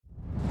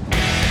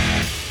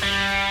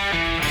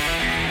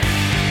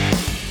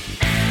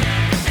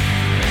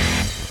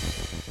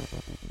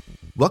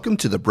Welcome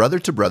to the Brother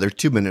to Brother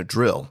 2-Minute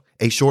Drill,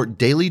 a short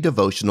daily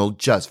devotional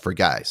just for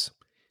guys.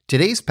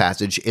 Today's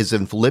passage is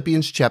in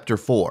Philippians chapter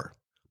 4.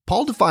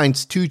 Paul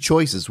defines two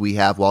choices we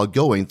have while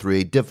going through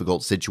a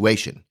difficult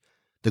situation.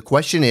 The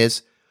question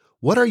is,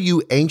 what are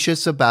you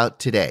anxious about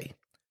today?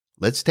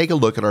 Let's take a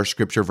look at our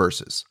scripture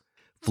verses.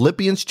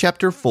 Philippians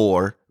chapter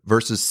 4,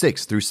 verses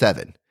 6 through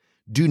 7.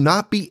 Do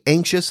not be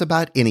anxious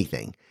about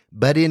anything,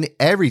 but in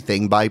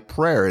everything by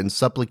prayer and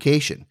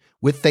supplication.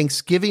 With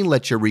thanksgiving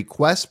let your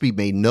requests be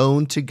made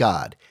known to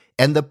God,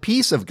 and the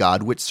peace of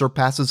God, which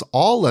surpasses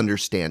all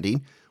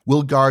understanding,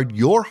 will guard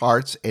your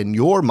hearts and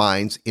your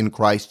minds in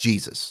Christ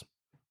Jesus.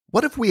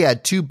 What if we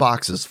had two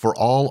boxes for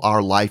all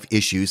our life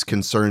issues,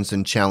 concerns,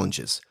 and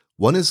challenges?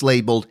 One is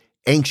labeled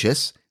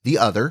anxious, the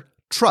other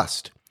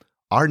trust.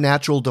 Our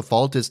natural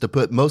default is to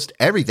put most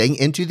everything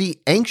into the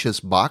anxious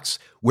box,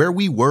 where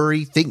we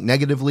worry, think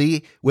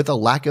negatively, with a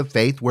lack of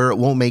faith where it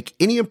won't make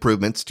any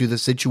improvements to the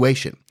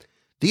situation.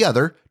 The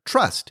other,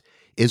 trust,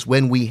 is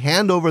when we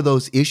hand over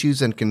those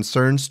issues and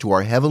concerns to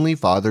our Heavenly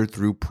Father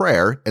through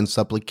prayer and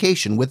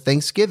supplication with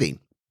thanksgiving.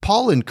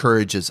 Paul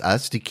encourages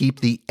us to keep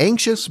the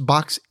anxious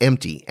box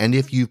empty, and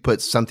if you've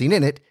put something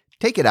in it,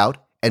 take it out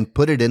and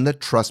put it in the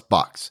trust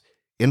box.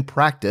 In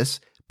practice,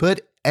 put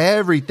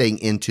everything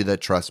into the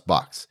trust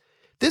box.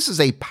 This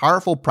is a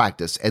powerful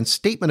practice and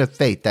statement of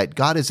faith that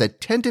God is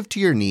attentive to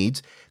your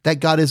needs, that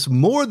God is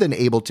more than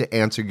able to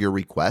answer your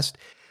request,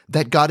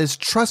 that God is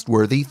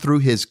trustworthy through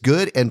His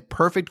good and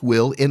perfect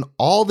will in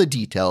all the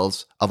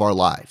details of our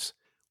lives.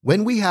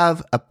 When we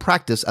have a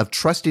practice of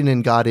trusting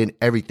in God in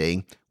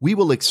everything, we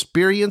will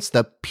experience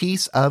the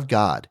peace of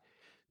God.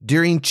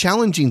 During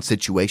challenging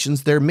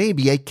situations, there may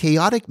be a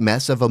chaotic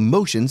mess of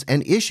emotions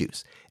and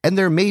issues, and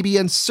there may be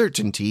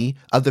uncertainty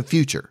of the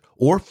future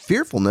or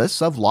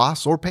fearfulness of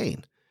loss or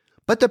pain.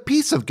 But the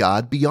peace of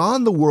God,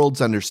 beyond the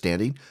world's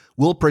understanding,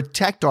 will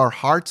protect our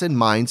hearts and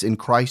minds in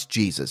Christ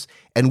Jesus,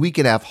 and we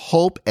can have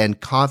hope and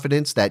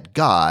confidence that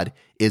God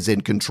is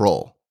in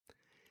control.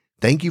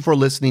 Thank you for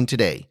listening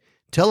today.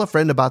 Tell a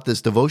friend about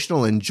this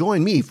devotional and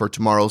join me for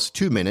tomorrow's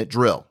 2-Minute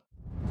Drill.